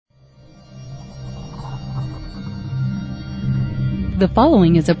The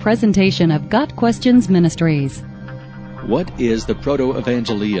following is a presentation of Got Questions Ministries. What is the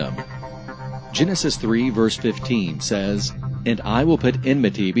proto-evangelium? Genesis 3 verse 15 says, "And I will put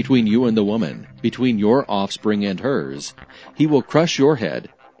enmity between you and the woman, between your offspring and hers. He will crush your head,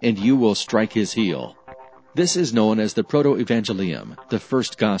 and you will strike his heel." This is known as the proto-evangelium, the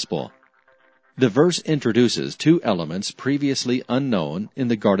first gospel. The verse introduces two elements previously unknown in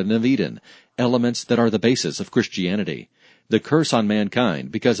the Garden of Eden, elements that are the basis of Christianity: the curse on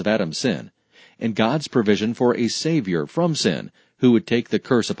mankind because of Adam's sin, and God's provision for a Savior from sin who would take the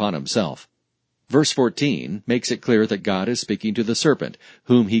curse upon himself. Verse 14 makes it clear that God is speaking to the serpent,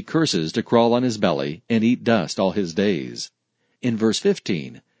 whom he curses to crawl on his belly and eat dust all his days. In verse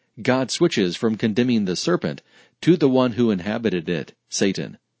 15, God switches from condemning the serpent to the one who inhabited it,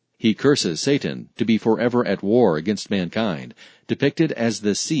 Satan. He curses Satan to be forever at war against mankind, depicted as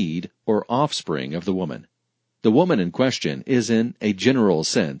the seed or offspring of the woman. The woman in question is, in a general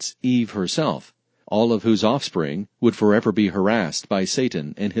sense, Eve herself, all of whose offspring would forever be harassed by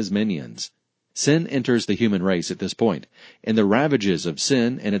Satan and his minions. Sin enters the human race at this point, and the ravages of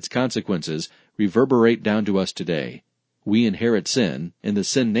sin and its consequences reverberate down to us today. We inherit sin and the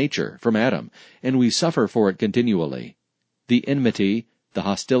sin nature from Adam, and we suffer for it continually. The enmity, the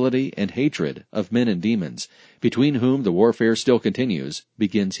hostility and hatred of men and demons, between whom the warfare still continues,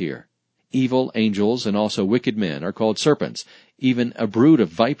 begins here. Evil angels and also wicked men are called serpents, even a brood of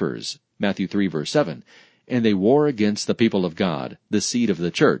vipers, Matthew 3 verse 7, and they war against the people of God, the seed of the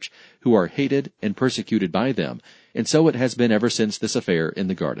church, who are hated and persecuted by them, and so it has been ever since this affair in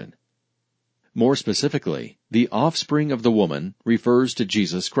the garden. More specifically, the offspring of the woman refers to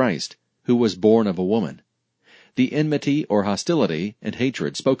Jesus Christ, who was born of a woman. The enmity or hostility and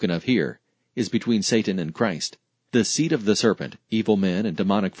hatred spoken of here is between Satan and Christ. The seed of the serpent, evil men and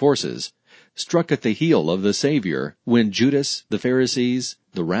demonic forces, struck at the heel of the Savior when Judas, the Pharisees,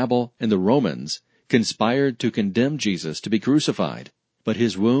 the rabble, and the Romans conspired to condemn Jesus to be crucified. But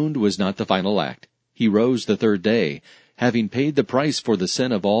his wound was not the final act. He rose the third day, having paid the price for the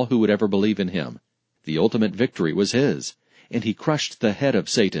sin of all who would ever believe in him. The ultimate victory was his, and he crushed the head of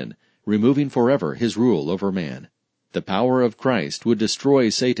Satan, removing forever his rule over man. The power of Christ would destroy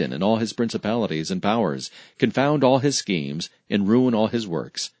Satan and all his principalities and powers, confound all his schemes, and ruin all his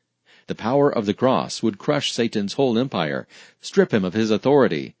works. The power of the cross would crush Satan's whole empire, strip him of his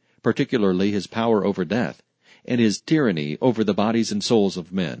authority, particularly his power over death, and his tyranny over the bodies and souls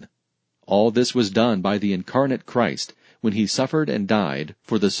of men. All this was done by the incarnate Christ when he suffered and died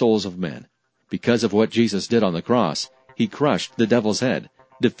for the souls of men. Because of what Jesus did on the cross, he crushed the devil's head,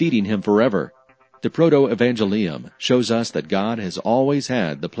 defeating him forever. The proto-evangelium shows us that God has always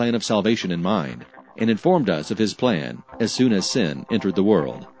had the plan of salvation in mind, and informed us of his plan as soon as sin entered the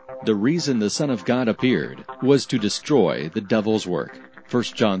world. The reason the Son of God appeared was to destroy the devil's work. 1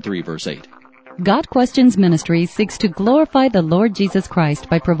 John 3 verse 8. Got Questions Ministry seeks to glorify the Lord Jesus Christ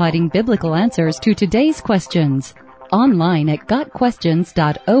by providing biblical answers to today's questions. Online at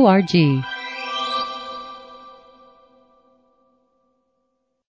gotquestions.org.